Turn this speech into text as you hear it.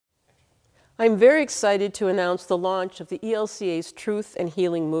I'm very excited to announce the launch of the ELCA's Truth and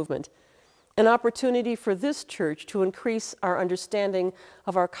Healing Movement, an opportunity for this church to increase our understanding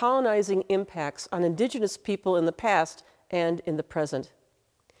of our colonizing impacts on Indigenous people in the past and in the present.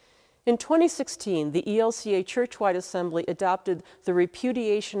 In 2016, the ELCA Churchwide Assembly adopted the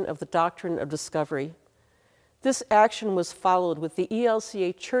repudiation of the doctrine of discovery. This action was followed with the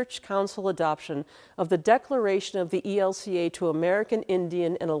ELCA Church Council adoption of the Declaration of the ELCA to American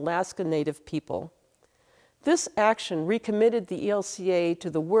Indian and Alaska Native people. This action recommitted the ELCA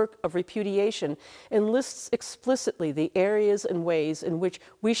to the work of repudiation and lists explicitly the areas and ways in which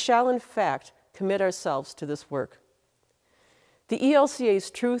we shall in fact commit ourselves to this work. The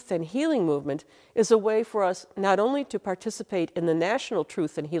ELCA's Truth and Healing Movement is a way for us not only to participate in the national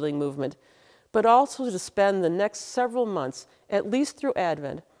Truth and Healing Movement, but also to spend the next several months, at least through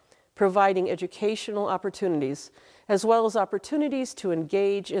Advent, providing educational opportunities, as well as opportunities to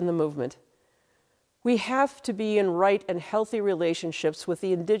engage in the movement. We have to be in right and healthy relationships with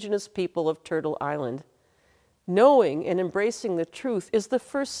the Indigenous people of Turtle Island. Knowing and embracing the truth is the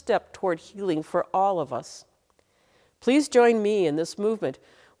first step toward healing for all of us. Please join me in this movement,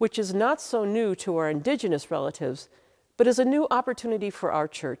 which is not so new to our Indigenous relatives, but is a new opportunity for our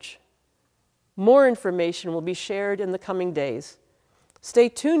church. More information will be shared in the coming days. Stay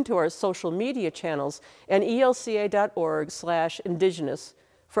tuned to our social media channels and elca.org/indigenous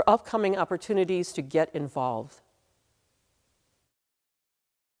for upcoming opportunities to get involved.